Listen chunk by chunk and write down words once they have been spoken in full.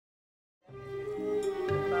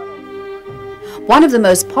One of the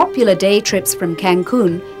most popular day trips from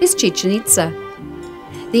Cancun is Chichen Itza.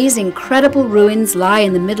 These incredible ruins lie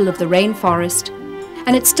in the middle of the rainforest,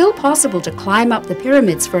 and it's still possible to climb up the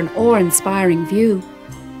pyramids for an awe-inspiring view.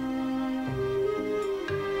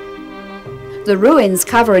 The ruins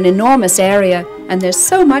cover an enormous area, and there's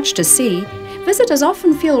so much to see, visitors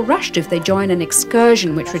often feel rushed if they join an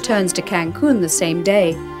excursion which returns to Cancun the same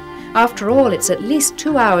day. After all, it's at least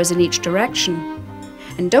 2 hours in each direction.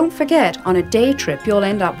 And don't forget, on a day trip, you'll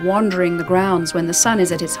end up wandering the grounds when the sun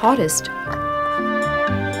is at its hottest.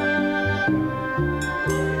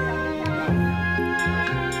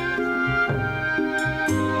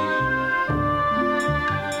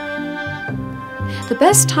 The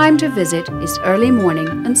best time to visit is early morning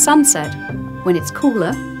and sunset, when it's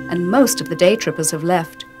cooler and most of the day trippers have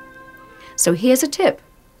left. So here's a tip.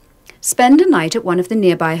 Spend a night at one of the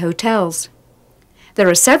nearby hotels. There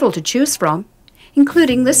are several to choose from,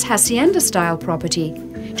 including this hacienda-style property,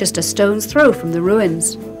 just a stone's throw from the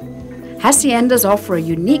ruins. Haciendas offer a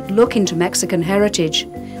unique look into Mexican heritage,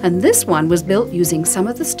 and this one was built using some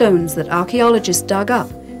of the stones that archaeologists dug up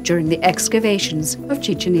during the excavations of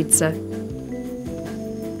Chichen Itza.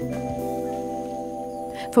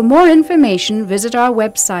 For more information, visit our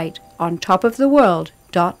website on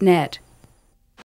topoftheworld.net.